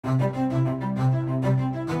Welcome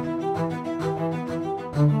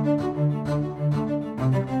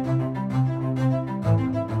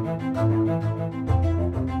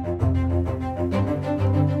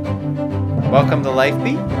to Life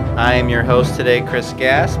Beat. I am your host today, Chris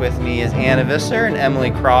Gass. With me is Anna Visser and Emily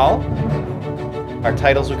Kroll. Our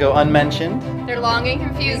titles will go unmentioned. They're long and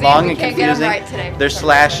confusing. Long and we can't confusing. Get them right today. There's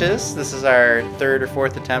slashes. This is our third or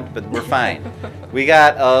fourth attempt, but we're fine. We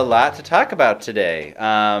got a lot to talk about today.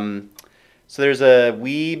 So there's a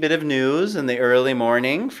wee bit of news in the early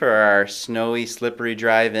morning for our snowy, slippery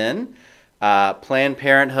drive-in. Planned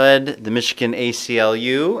Parenthood, the Michigan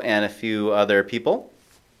ACLU, and a few other people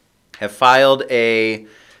have filed a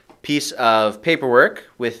piece of paperwork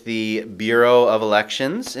with the Bureau of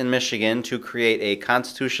Elections in Michigan to create a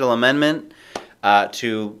constitutional amendment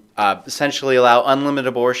to essentially allow unlimited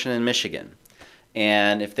abortion in Michigan.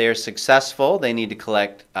 And if they're successful, they need to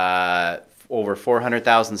collect over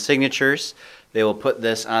 400,000 signatures. They will put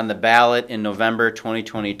this on the ballot in November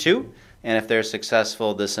 2022. And if they're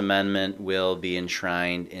successful, this amendment will be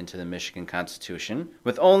enshrined into the Michigan Constitution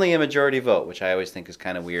with only a majority vote, which I always think is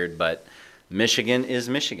kind of weird, but Michigan is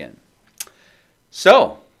Michigan.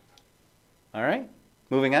 So, all right,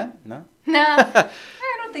 moving on? No? No, I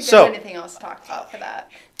don't think there's anything else to talk about for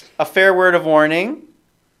that. A fair word of warning.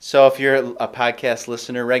 So if you're a podcast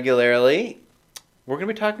listener regularly, we're going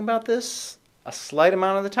to be talking about this a slight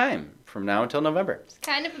amount of the time from now until November. It's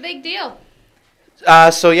kind of a big deal.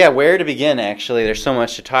 Where to begin, actually? There's so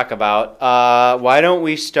much to talk about. Why don't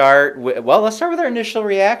we start with, let's start with our initial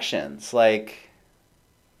reactions.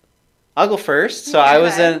 I'll go first. So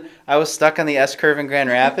yeah, I was stuck on the S-curve in Grand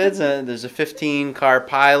Rapids, and there's a 15-car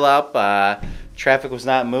pileup. Traffic was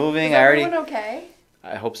not moving. Is everyone okay?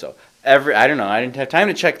 I hope so. I don't know. I didn't have time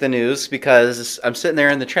to check the news because I'm sitting there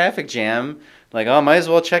in the traffic jam. Might as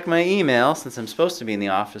well check my email since I'm supposed to be in the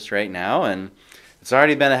office right now, and it's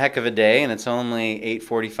already been a heck of a day, and it's only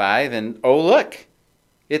 8:45, and oh, look,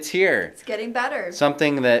 it's here. It's getting better.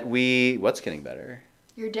 Something that what's getting better?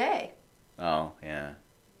 Your day. Oh, yeah.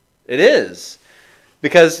 It is.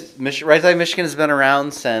 Because Right Side Michigan has been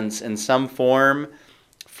around since, in some form,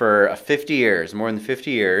 for 50 years, more than 50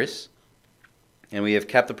 years, and we have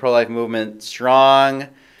kept the pro-life movement strong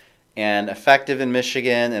and effective in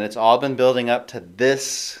Michigan, and it's all been building up to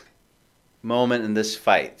this moment in this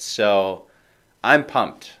fight. So I'm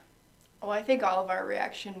pumped. Well, I think all of our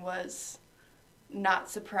reaction was not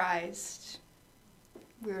surprised.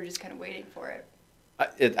 We were just kind of waiting for it.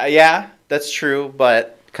 Yeah, that's true,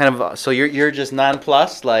 but so you're just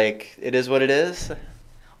nonplussed, like it is what it is?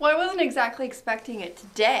 Well, I wasn't exactly expecting it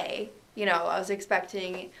today. I was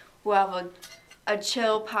expecting we'll have a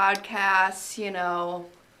chill podcast,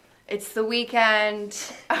 it's the weekend.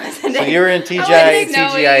 So you're in TGIF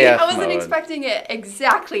I wasn't mode. Expecting it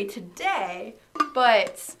exactly today,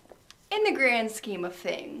 but in the grand scheme of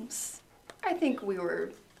things, I think we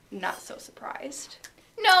were not so surprised.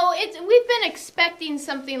 No, we've been expecting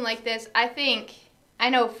something like this. I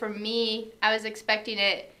know for me, I was expecting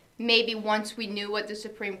it maybe once we knew what the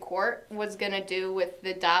Supreme Court was going to do with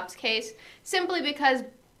the Dobbs case, simply because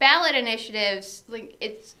ballot initiatives,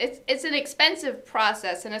 it's an expensive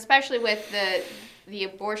process, and especially with the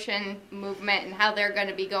abortion movement and how they're going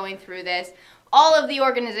to be going through this. All of the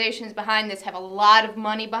organizations behind this have a lot of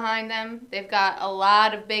money behind them. They've got a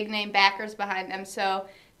lot of big-name backers behind them, so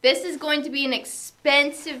this is going to be an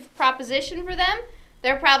expensive proposition for them.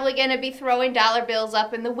 They're probably going to be throwing dollar bills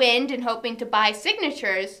up in the wind and hoping to buy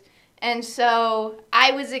signatures. And so I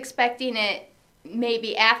was expecting it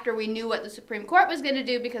maybe after we knew what the Supreme Court was going to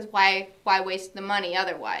do, because why waste the money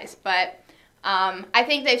otherwise? But I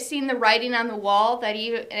think they've seen the writing on the wall that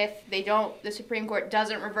even if the Supreme Court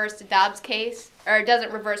doesn't reverse the Dobbs case, or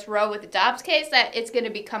doesn't reverse Roe with the Dobbs case, that it's going to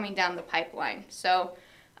be coming down the pipeline. So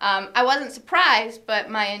I wasn't surprised, but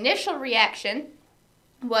my initial reaction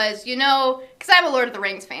was, because I'm a Lord of the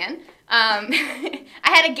Rings fan, I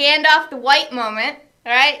had a Gandalf the White moment,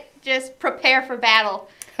 all right? Just prepare for battle.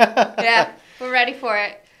 Yeah, we're ready for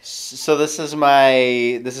it. So this is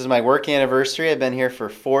my work anniversary. I've been here for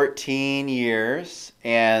 14 years,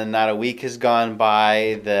 and not a week has gone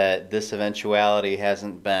by that this eventuality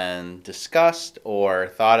hasn't been discussed or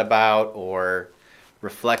thought about or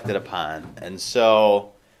reflected upon. And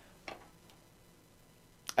so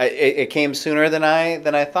it came sooner than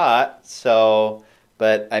I thought. So,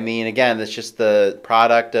 but I mean, again, it's just the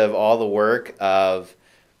product of all the work of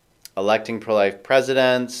electing pro-life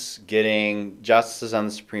presidents, getting justices on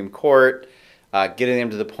the Supreme Court, getting them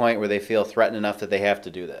to the point where they feel threatened enough that they have to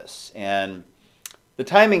do this. And the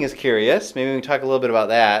timing is curious. Maybe we can talk a little bit about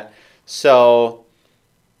that. So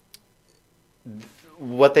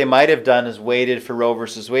what they might have done is waited for Roe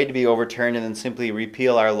versus Wade to be overturned and then simply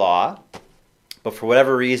repeal our law. But for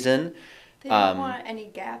whatever reason, They don't want any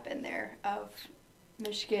gap in there of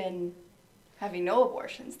Michigan having no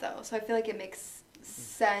abortions, though. So I feel like it makes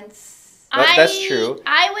sense. That's true.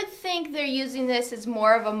 I would think they're using this as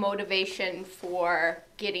more of a motivation for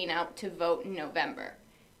getting out to vote in November.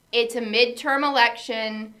 It's a midterm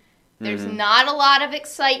election. There's not a lot of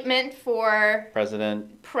excitement for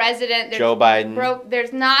President Joe Biden.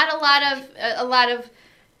 There's not a lot of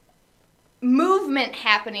movement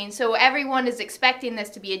happening, so everyone is expecting this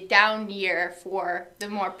to be a down year for the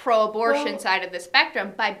more pro-abortion side of the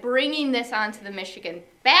spectrum. By bringing this onto the Michigan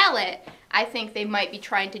ballot, I think they might be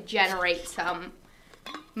trying to generate some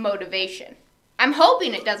motivation. I'm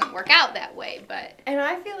hoping it doesn't work out that way, but... And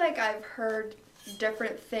I feel like I've heard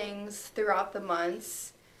different things throughout the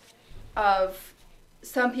months of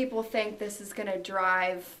some people think this is going to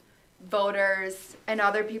drive voters, and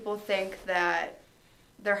other people think that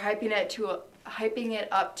they're hyping it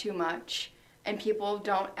up too much, and people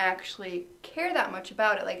don't actually care that much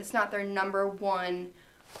about it. Like, it's not their number one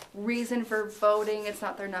reason for voting. It's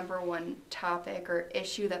not their number one topic or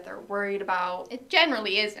issue that they're worried about. It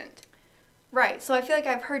generally isn't. Right. So I feel like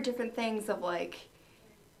I've heard different things of, like,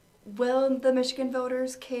 will the Michigan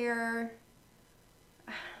voters care?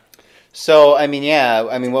 So,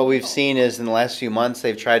 what we've seen is in the last few months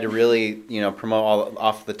they've tried to really, promote all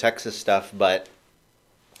off the Texas stuff, but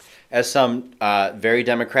as some very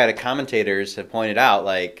Democratic commentators have pointed out,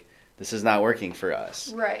 like, this is not working for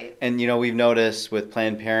us. Right. And, we've noticed with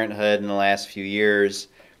Planned Parenthood in the last few years,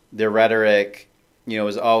 their rhetoric,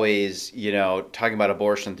 was always, talking about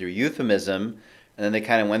abortion through euphemism, and then they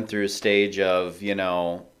kind of went through a stage of,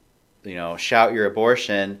 shout your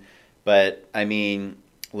abortion, but,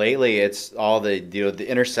 lately it's all the, the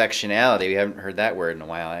intersectionality. We haven't heard that word in a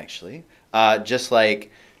while, actually. Just like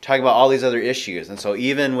talking about all these other issues. And so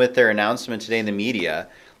even with their announcement today in the media,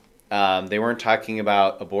 they weren't talking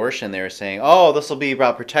about abortion. They were saying, oh, this will be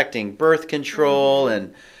about protecting birth control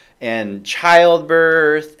and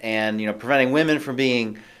childbirth and, preventing women from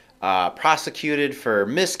being prosecuted for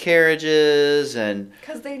miscarriages. And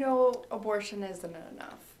because they know abortion isn't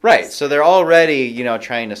enough. Right. So they're already,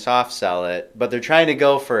 trying to soft sell it, but they're trying to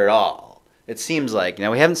go for it all. It seems like.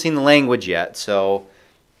 Now, we haven't seen the language yet, so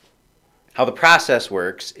how the process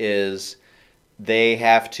works is they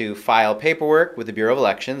have to file paperwork with the Bureau of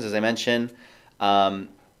Elections. As I mentioned,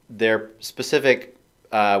 their specific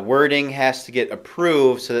wording has to get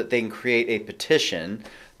approved so that they can create a petition.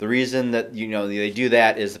 The reason that they do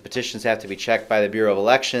that is the petitions have to be checked by the Bureau of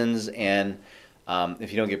Elections, and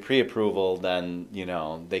if you don't get pre-approval, then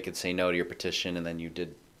they could say no to your petition, and then you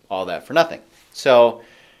did all that for nothing. So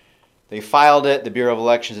they filed it. The Bureau of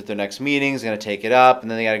Elections at their next meeting is going to take it up,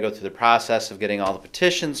 and then they got to go through the process of getting all the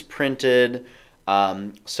petitions printed.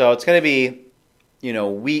 So it's going to be,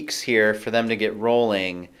 weeks here for them to get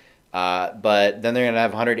rolling. But then they're going to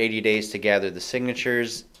have 180 days to gather the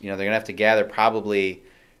signatures. They're going to have to gather probably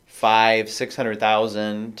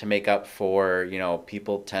 600,000 to make up for,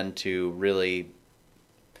 people tend to really,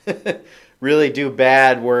 really do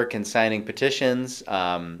bad work in signing petitions.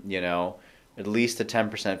 At least a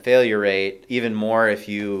 10% failure rate, even more if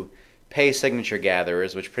you pay signature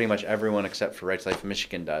gatherers, which pretty much everyone except for Right to Life in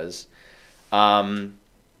Michigan does. And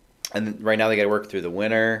right now they got to work through the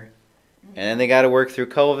winter, and then they got to work through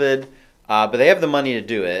COVID, but they have the money to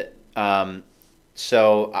do it.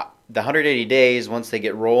 So the 180 days, once they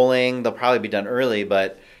get rolling, they'll probably be done early,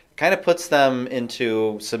 but it kind of puts them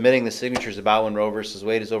into submitting the signatures about when Roe versus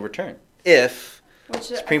Wade is overturned. If the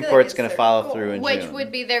Supreme Court's going to follow through in June. Which would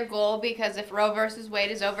be their goal, because if Roe versus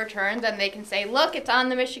Wade is overturned, then they can say, look, it's on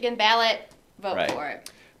the Michigan ballot, vote for it.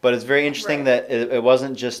 But it's very interesting that it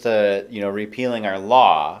wasn't just repealing our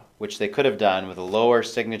law, which they could have done with a lower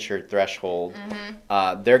signature threshold.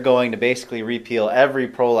 They're going to basically repeal every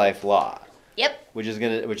pro-life law. Yep. Which is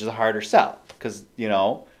a harder sell, because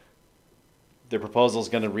their proposal is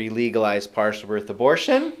going to re-legalize partial birth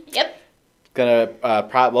abortion. Yep.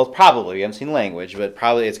 Probably, we haven't seen language, but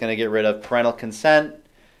probably it's going to get rid of parental consent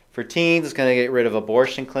for teens. It's going to get rid of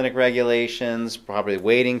abortion clinic regulations, probably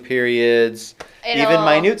waiting periods, even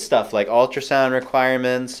minute stuff like ultrasound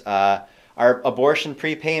requirements, our abortion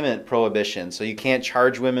prepayment prohibition. So you can't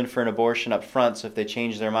charge women for an abortion up front, so if they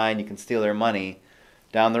change their mind, you can steal their money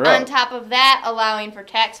down the road. On top of that, allowing for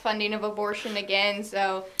tax funding of abortion again,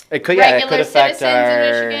 so it could regular affect citizens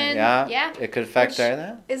in Michigan. Yeah, it could affect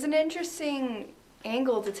that. Is an interesting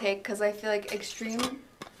angle to take, because I feel like extreme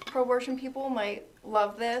pro-abortion people might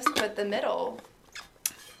love this, but the middle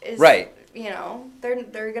is they're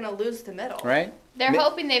gonna lose the middle. Right. They're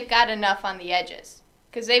hoping they've got enough on the edges.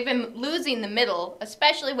 Because they've been losing the middle,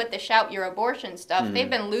 especially with the shout your abortion stuff. Mhm. They've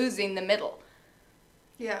been losing the middle.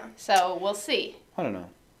 Yeah. So we'll see. I don't know.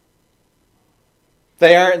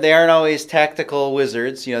 They aren't always tactical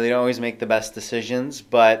wizards. They don't always make the best decisions,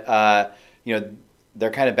 but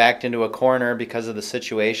they're kind of backed into a corner because of the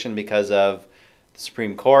situation, because of the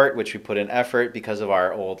Supreme Court, which we put in effort, because of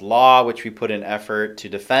our old law, which we put in effort to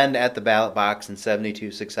defend at the ballot box in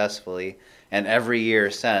 72 successfully, and every year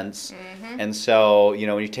since. Mm-hmm. And so,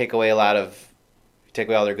 when you take away all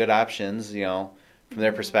their good options, from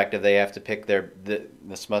their perspective, they have to pick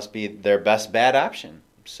this must be their best bad option.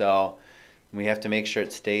 So we have to make sure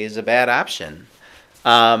it stays a bad option.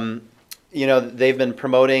 They've been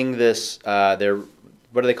promoting this, what do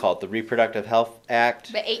they call it? The Reproductive Health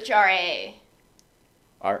Act? The HRA.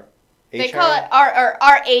 They HRA? call it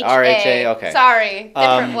RHA. RHA, okay. Sorry,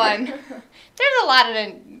 different one. There's a lot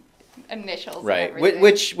of initials. Right, And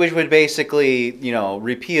which would basically,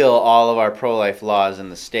 repeal all of our pro-life laws in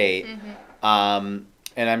the state. Mm-hmm.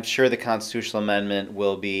 And I'm sure the constitutional amendment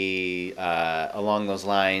will be along those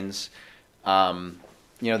lines.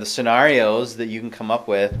 The scenarios that you can come up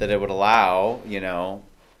with that it would allow,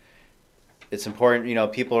 it's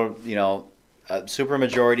important, people, a super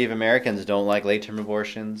majority of Americans don't like late-term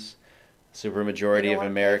abortions. Super majority of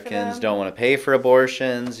Americans don't want to pay for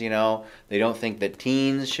abortions. They don't think that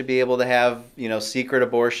teens should be able to have, secret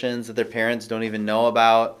abortions that their parents don't even know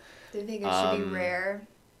about. They think it should be rare.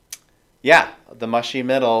 Yeah, the mushy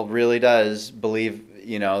middle really does believe,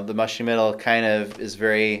 the mushy middle kind of is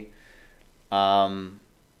very, I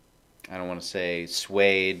don't want to say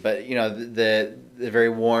swayed, but, they're very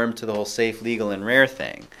warm to the whole safe, legal, and rare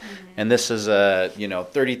thing. Mm-hmm. And this is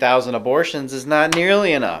 30,000 abortions is not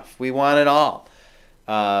nearly enough. We want it all.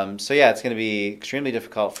 So, yeah, it's going to be extremely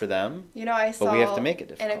difficult for them. I saw but we have to make it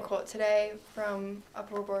difficult. In a quote today from a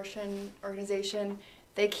pro-abortion organization,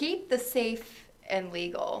 they keep the safe and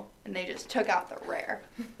legal, and they just took out the rare.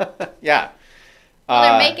 Yeah.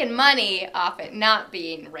 Well, they're making money off it not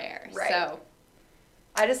being rare. Right. So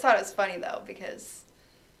I just thought it was funny, though, because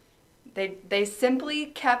they simply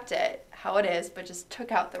kept it how it is, but just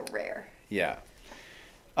took out the rare. Yeah.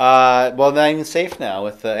 Well, not even safe now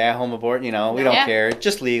with the at-home abort. We don't care.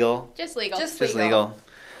 Just legal. Just legal. Just legal.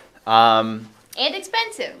 And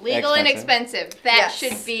expensive. Legal and expensive. That Yes.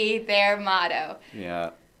 should be their motto. Yeah.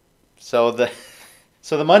 So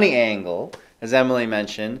the money angle, as Emily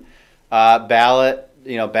mentioned, ballot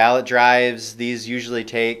drives. These usually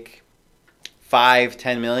take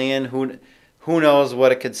 5-10 million. Who knows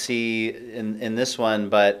what it could see in this one,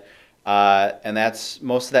 but and that's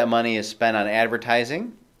most of that money is spent on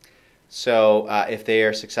advertising. So if they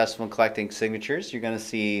are successful in collecting signatures, you're going to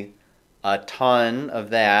see a ton of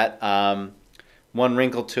that. One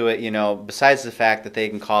wrinkle to it, besides the fact that they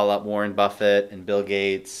can call up Warren Buffett and Bill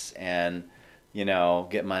Gates and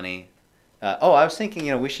get money. I was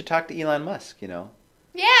thinking, we should talk to Elon Musk.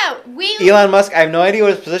 Yeah, Elon Musk, I have no idea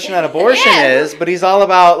what his position on abortion is, but he's all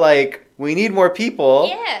about, we need more people.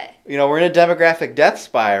 Yeah. We're in a demographic death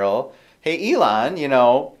spiral. Hey, Elon,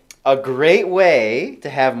 a great way to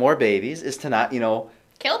have more babies is to not,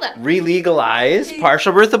 kill them. Re-legalize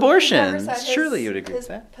partial birth abortions. Never said Surely you would agree with his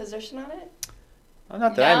that. position on it?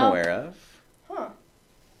 Not that I'm aware of. Huh.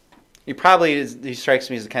 He strikes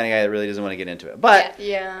me as the kind of guy that really doesn't want to get into it. But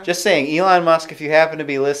Yeah. just saying, Elon Musk, if you happen to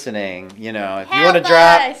be listening, if you want to Help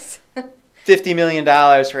drop us. $50 million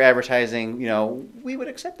for advertising, we would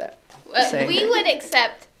accept that. We would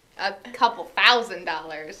accept a couple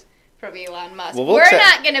 $1,000s from Elon Musk. Well, We're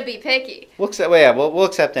not going to be picky. We'll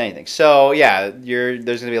accept anything. So, yeah, there's going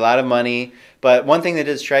to be a lot of money. But one thing that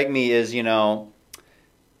did strike me is,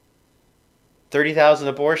 30,000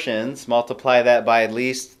 abortions, multiply that by at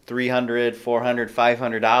least $300, $400,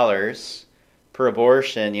 $500 per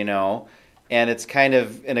abortion, and it's kind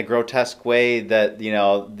of in a grotesque way that,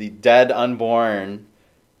 the dead unborn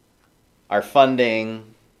are funding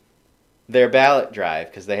their ballot drive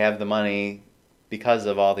because they have the money because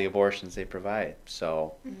of all the abortions they provide.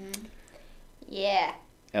 So, Yeah.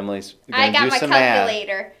 Emily's I going to got do my some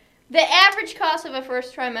calculator. The average cost of a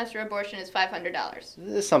first trimester abortion is $500.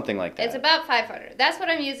 math. Something like that. It's about $500. That's what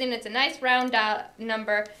I'm using. It's a nice round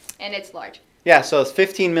number, and it's large. Yeah, so it's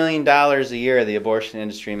 $15 million a year the abortion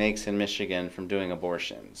industry makes in Michigan from doing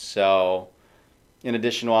abortions. So, in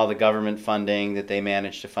addition to all the government funding that they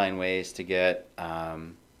manage to find ways to get.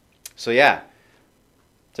 So, yeah. So,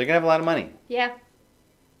 they're going to have a lot of money. Yeah.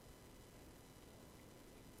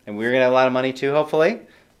 And we're going to have a lot of money too, hopefully.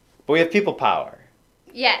 But we have people power.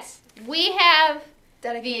 Yes. We have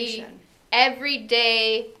Dedication. the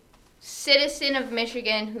everyday citizen of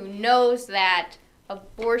Michigan who knows that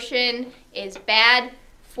abortion is bad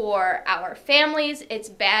for our families, it's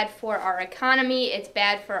bad for our economy, it's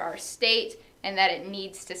bad for our state, and that it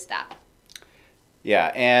needs to stop.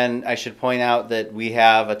 Yeah, and I should point out that we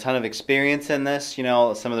have a ton of experience in this. You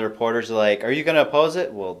know, some of the reporters are like, "Are you going to oppose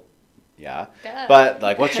it?" Well, yeah. Duh. But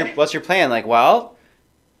like, what's your plan? Like, well,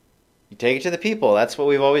 you take it to the people. That's what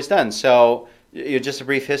we've always done. So, just a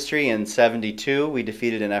brief history. In '72, we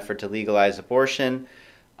defeated an effort to legalize abortion.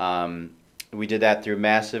 We did that through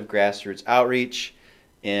massive grassroots outreach.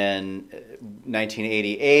 In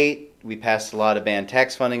 1988, we passed a law to ban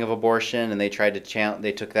tax funding of abortion, and they tried to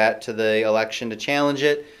they took that to the election to challenge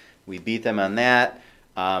it. We beat them on that.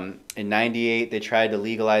 In '98, they tried to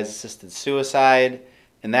legalize assisted suicide.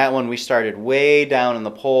 And that one we started way down in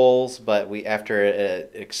the polls, but after an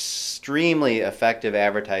extremely effective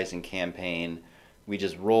advertising campaign, we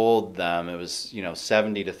just rolled them. It was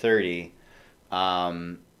 70-30,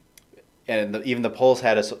 and even the polls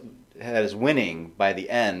had us winning by the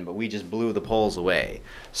end, but we just blew the polls away.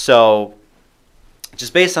 So,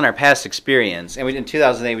 just based on our past experience, and in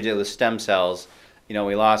 2008 we did it with stem cells.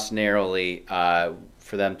 We lost narrowly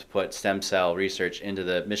for them to put stem cell research into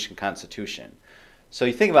the Michigan Constitution. So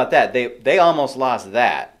you think about that, they almost lost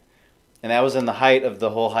that. And that was in the height of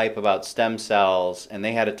the whole hype about stem cells, and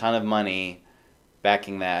they had a ton of money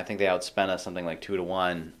backing that. I think they outspent us something like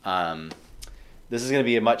 2-1. This is going to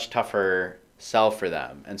be a much tougher sell for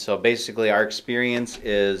them. And so basically our experience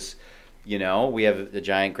is, we have a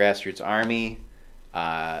giant grassroots army.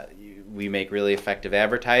 We make really effective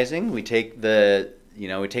advertising. We take the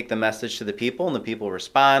message to the people, and the people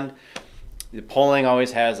respond. The polling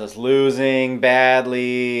always has us losing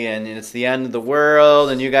badly, and it's the end of the world,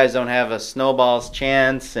 and you guys don't have a snowball's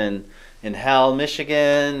chance in Hell,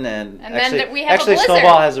 Michigan, and then we have a blizzard.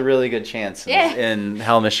 Snowball has a really good chance Yeah. in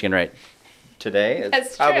Hell, Michigan, right? Today it's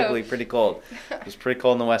That's probably true. pretty cold. It's pretty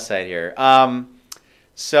cold on the west side here. We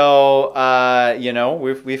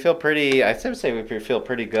feel pretty. I would say we feel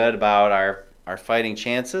pretty good about our fighting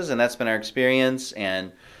chances, and that's been our experience.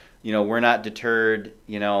 And we're not deterred,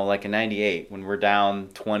 like in '98 when we're down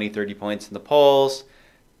 20, 30 points in the polls.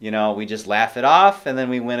 We just laugh it off, and then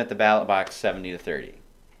we win at the ballot box 70-30. You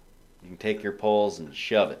can take your polls and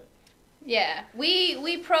shove it. Yeah,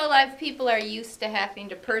 we pro-life people are used to having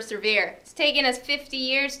to persevere. It's taken us 50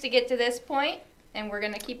 years to get to this point, and we're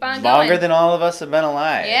going to keep on going. Longer than all of us have been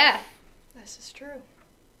alive. Yeah. This is true.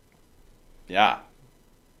 Yeah.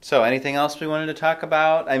 So anything else we wanted to talk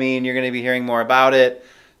about? I mean, you're going to be hearing more about it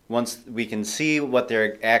once we can see what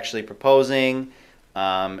they're actually proposing.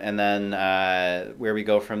 And then where we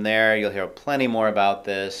go from there, you'll hear plenty more about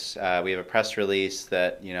this. We have a press release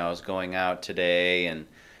that, is going out today, and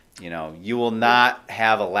you will not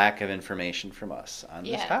have a lack of information from us on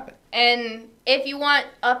this topic. And if you want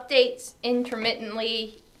updates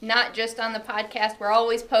intermittently, not just on the podcast, we're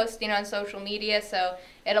always posting on social media, so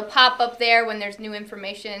it'll pop up there when there's new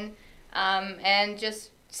information. And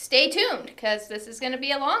just stay tuned, because this is going to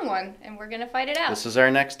be a long one, and we're going to fight it out. This is our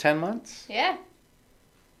next 10 months? Yeah.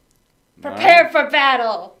 Prepare for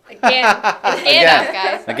battle. Again.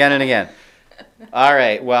 Guys. Again and again. All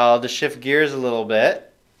right, well, to shift gears a little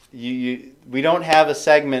bit, we don't have a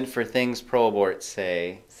segment for things pro-abort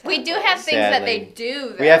say. We do have things that they do,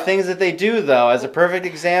 though. We have things that they do, though, as a perfect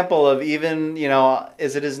example of even,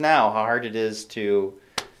 as it is now, how hard it is to,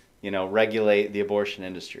 regulate the abortion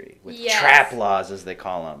industry with trap laws, as they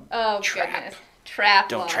call them. Oh, goodness. Trap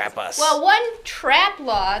Don't laws. trap us. Well, one trap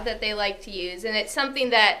law that they like to use, and it's something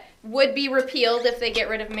that would be repealed if they get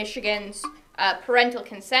rid of Michigan's parental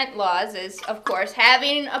consent laws, is, of course,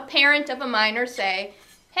 having a parent of a minor say,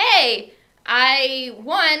 hey, I,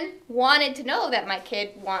 1, wanted to know that my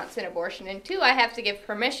kid wants an abortion, and 2, I have to give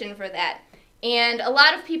permission for that. And a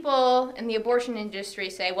lot of people in the abortion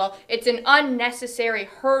industry say, well, it's an unnecessary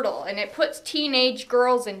hurdle, and it puts teenage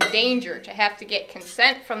girls in danger to have to get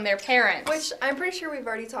consent from their parents. Which I'm pretty sure we've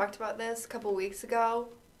already talked about this a couple weeks ago,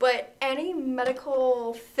 but any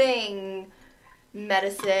medical thing,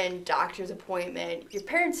 medicine, doctor's appointment, your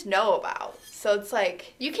parents know about. So it's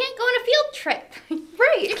like... You can't go on a field trip.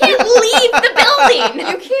 Right. You can't leave the building.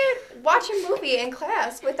 You can't watch a movie in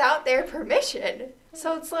class without their permission.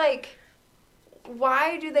 So it's like,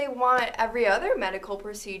 why do they want every other medical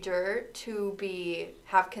procedure to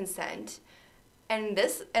have consent? And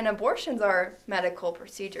abortions are medical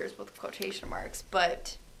procedures with quotation marks,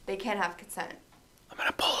 but they can't have consent. I'm going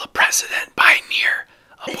to pull a President Biden here.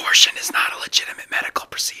 Abortion is not a legitimate medical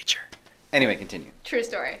procedure. Anyway, continue. True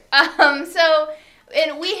story.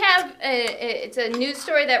 And we have, it's a news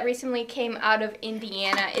story that recently came out of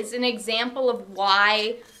Indiana. It's an example of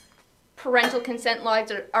why parental consent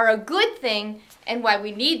laws are a good thing and why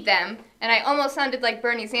we need them. And I almost sounded like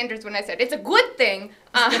Bernie Sanders when I said, it's a good thing.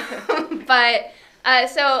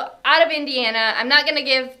 So out of Indiana, I'm not going to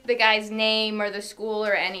give the guy's name or the school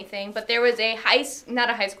or anything, but there was a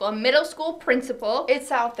a middle school principal.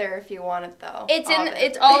 It's out there if you want it, though.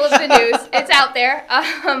 It's all of the news. It's out there.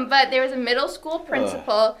 But there was a middle school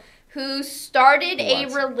principal who started a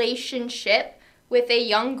relationship with a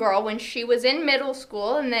young girl when she was in middle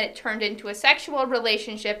school, and then it turned into a sexual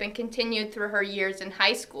relationship and continued through her years in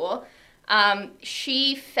high school.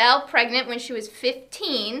 She fell pregnant when she was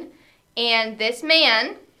 15, and this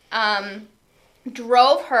man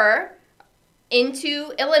drove her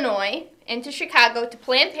into Illinois, into Chicago, to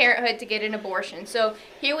Planned Parenthood to get an abortion. So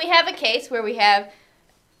here we have a case where we have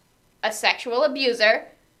a sexual abuser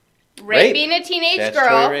raping a teenage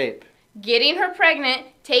girl, rape. Getting her pregnant,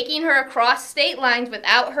 taking her across state lines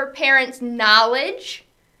without her parents' knowledge,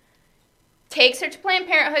 takes her to Planned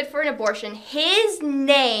Parenthood for an abortion. His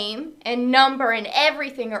name and number and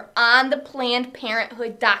everything are on the Planned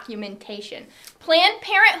Parenthood documentation. Planned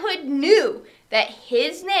Parenthood knew that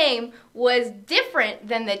his name was different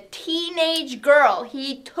than the teenage girl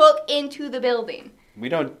he took into the building. We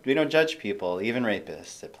don't judge people, even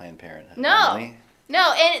rapists, at Planned Parenthood. No. Emily.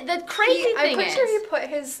 No, and the crazy thing I'm pretty is, sure he put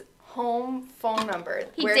his home phone number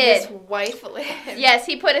where did. his wife lives. yes,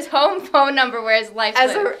 he put his home phone number where his wife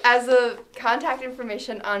lived. As a contact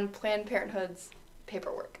information on Planned Parenthood's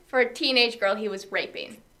paperwork. For a teenage girl he was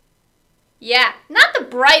raping. Yeah, not the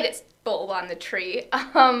brightest bulb on the tree.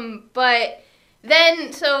 But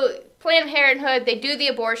then, so Planned Parenthood, they do the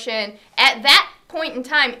abortion. At that point in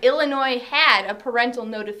time, Illinois had a parental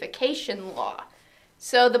notification law.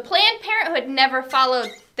 So the Planned Parenthood never followed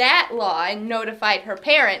that law and notified her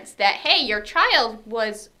parents that, hey, your child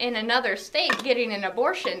was in another state getting an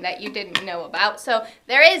abortion that you didn't know about. So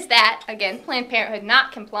there is that, again, Planned Parenthood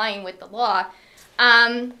not complying with the law.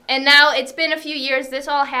 And now it's been a few years. This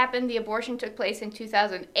all happened. The abortion took place in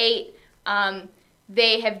 2008.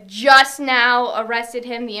 They have just now arrested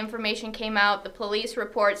him. The information came out, the police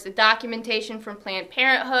reports, the documentation from Planned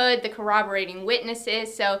Parenthood, the corroborating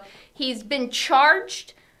witnesses. So he's been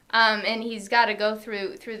charged, and he's got to go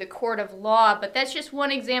through the court of law. But that's just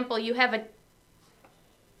one example. You have a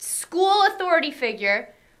school authority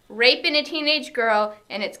figure raping a teenage girl,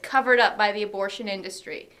 and it's covered up by the abortion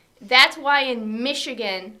industry. That's why in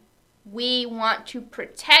Michigan we want to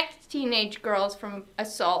protect teenage girls from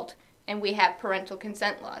assault, and we have parental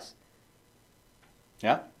consent laws.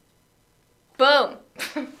 Yeah. Boom.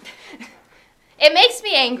 It makes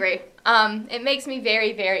me angry. It makes me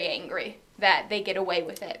very, very angry that they get away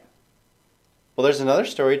with it. Well, there's another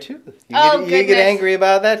story, too. You Goodness. get angry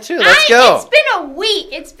about that, too. Let's go. It's been a week.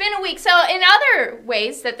 It's been a week. So in other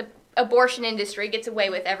ways that the abortion industry gets away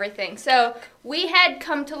with everything. So we had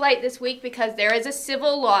come to light this week because there is a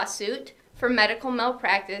civil lawsuit for medical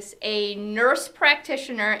malpractice. A nurse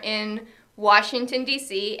practitioner in Washington,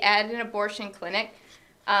 D.C. at an abortion clinic.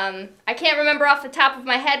 I can't remember off the top of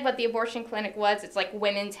my head what the abortion clinic was. It's like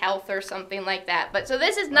Women's Health or something like that. But so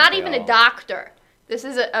this is not even a doctor. This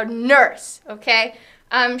is a nurse, okay?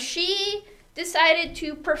 She decided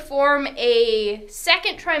to perform a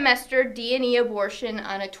second trimester D&E abortion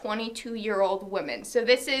on a 22-year-old woman. So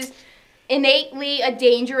this is innately a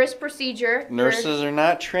dangerous procedure. Nurses are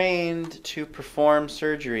not trained to perform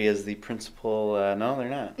surgery as the principal. No, they're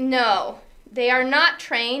not. No, they are not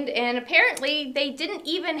trained, and apparently they didn't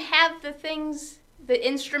even have the things, the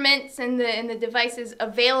instruments and the devices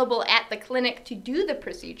available at the clinic to do the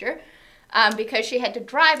procedure. Because she had to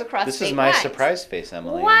drive across This state is my lines. surprise face,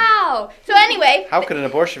 Emily. Wow. So anyway. How could an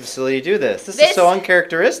abortion facility do this? This is so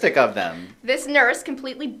uncharacteristic of them. This nurse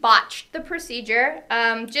completely botched the procedure.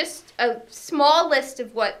 Just a small list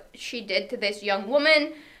of what she did to this young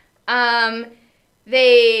woman.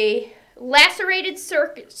 They lacerated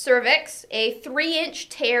cervix, a 3-inch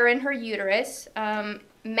tear in her uterus,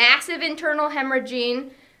 massive internal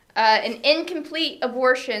hemorrhaging, an incomplete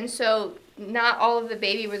abortion, so not all of the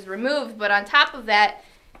baby was removed, but on top of that,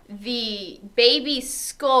 the baby's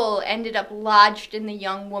skull ended up lodged in the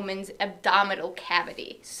young woman's abdominal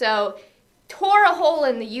cavity. So, tore a hole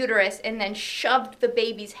in the uterus and then shoved the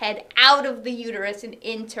baby's head out of the uterus and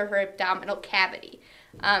into her abdominal cavity.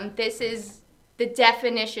 This is the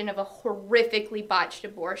definition of a horrifically botched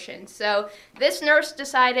abortion. So, this nurse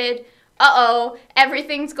decided,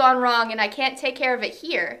 everything's gone wrong and I can't take care of it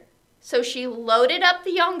here. So she loaded up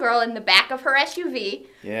the young girl in the back of her SUV,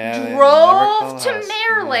 drove to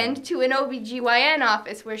Maryland to an OBGYN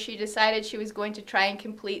office where she decided she was going to try and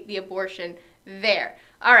complete the abortion there.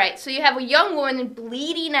 All right, so you have a young woman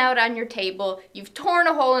bleeding out on your table. You've torn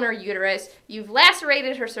a hole in her uterus. You've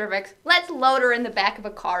lacerated her cervix. Let's load her in the back of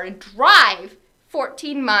a car and drive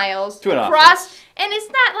 14 miles To an across. office. And it's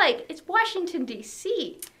not like it's Washington,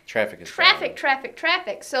 D.C. Traffic is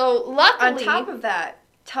Traffic. So luckily, On top of that,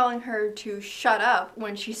 telling her to shut up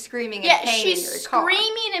when she's screaming in yeah, pain she's in your car.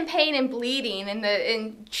 screaming in pain and bleeding,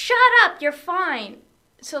 and shut up, you're fine.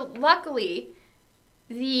 So luckily,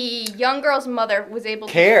 the young girl's mother was able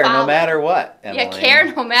to Care follow. no matter what, Yeah, Emily.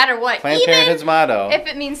 care no matter what. Planned Even Parenthood's motto. if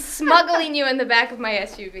it means smuggling you in the back of my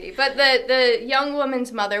SUV. But the young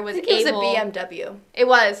woman's mother was I think it was able. a BMW. It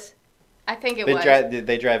was. I think it was.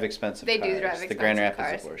 They drive expensive They cars. do drive The Grand expensive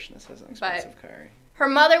Rapids cars. abortionist has an expensive car. Her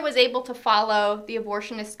mother was able to follow the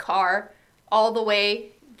abortionist car all the way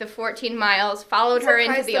the 14 miles, followed her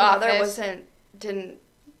into Surprised the mother office. didn't.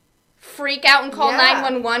 Freak out and call Yeah.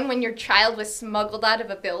 911 when your child was smuggled out of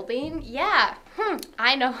a building? Yeah,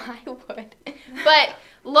 I know I would. But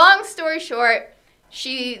long story short,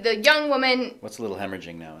 the young woman, What's a little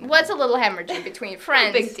hemorrhaging now? what's a little hemorrhaging between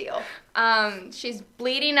friends? Big deal. She's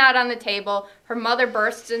bleeding out on the table. Her mother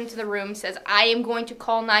bursts into the room, says, "I am going to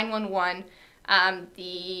call 911."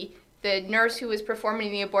 The nurse who was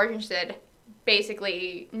performing the abortion said,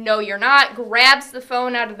 basically, "No, you're not," grabs the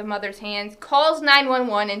phone out of the mother's hands, calls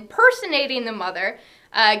 911, impersonating the mother,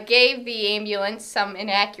 gave the ambulance some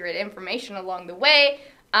inaccurate information along the way,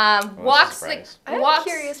 walks I'm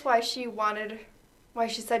curious why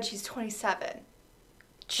she said she's 27.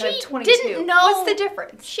 She instead of 22. didn't know. What's the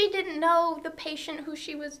difference? She didn't know the patient who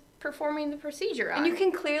she was performing the procedure on. And you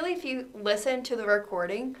can clearly, if you listen to the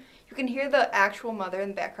recording, you can hear the actual mother in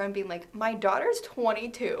the background being like, "My daughter's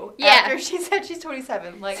 22." Yeah. After she said she's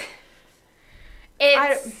 27. Like,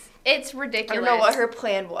 It's ridiculous. I don't know what her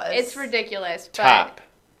plan was. It's ridiculous. But Top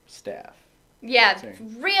staff. yeah, Sorry.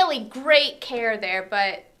 really great care there.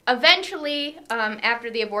 But eventually, after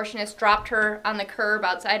the abortionist dropped her on the curb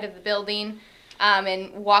outside of the building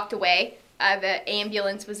and walked away, the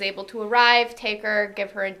ambulance was able to arrive, take her,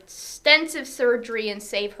 give her extensive surgery, and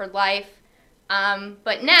save her life.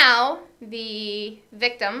 But now, the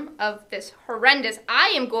victim of this horrendous, I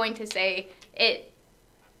am going to say,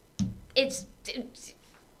 it's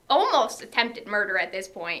almost attempted murder at this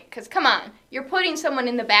point. Because, come on, you're putting someone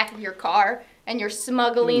in the back of your car, and you're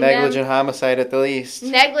smuggling Negligent homicide at the least.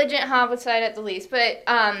 Negligent homicide at the least. But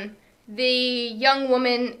the young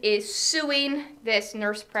woman is suing this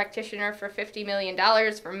nurse practitioner for $50 million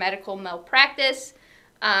for medical malpractice.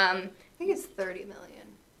 I think it's 30 million.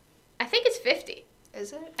 I think it's 50.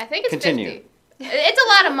 Is it? I think it's Continue. 50. It's a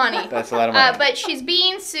lot of money. That's a lot of money. But she's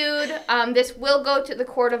being sued. This will go to the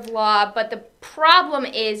court of law. But the problem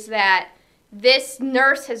is that this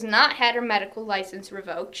nurse has not had her medical license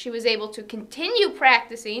revoked. She was able to continue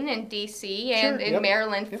practicing in D.C. and Sure, in yep,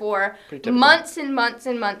 Maryland yep. for Pretty typical. months and months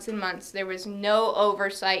and months and months. There was no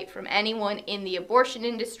oversight from anyone in the abortion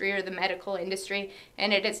industry or the medical industry.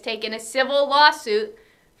 And it has taken a civil lawsuit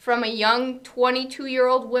from a young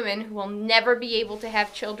 22-year-old woman who will never be able to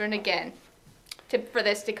have children again for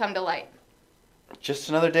this to come to light. Just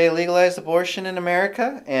another day legalized abortion in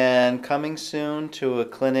America, and coming soon to a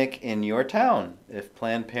clinic in your town if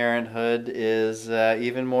Planned Parenthood is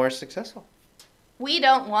even more successful. We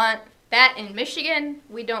don't want that in Michigan.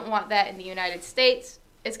 We don't want that in the United States.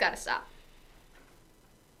 It's got to stop.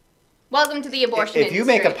 Welcome to the abortion If you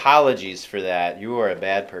make industry. apologies for that, you are a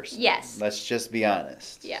bad person. Yes. Let's just be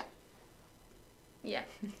honest. Yeah. Yeah.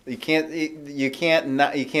 You can't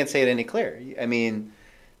say it any clearer. I mean,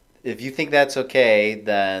 if you think that's okay,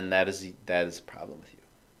 then that is a problem with you,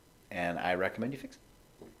 and I recommend you fix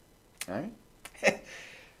it. All right.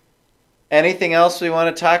 Anything else we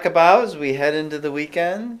want to talk about as we head into the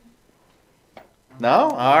weekend? No?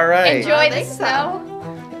 All right. Enjoy the think so. snow.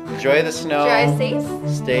 Enjoy the snow. Drive safe.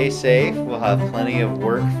 Stay safe. We'll have plenty of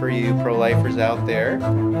work for you pro-lifers out there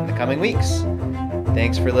in the coming weeks.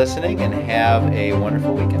 Thanks for listening, and have a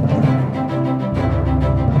wonderful weekend.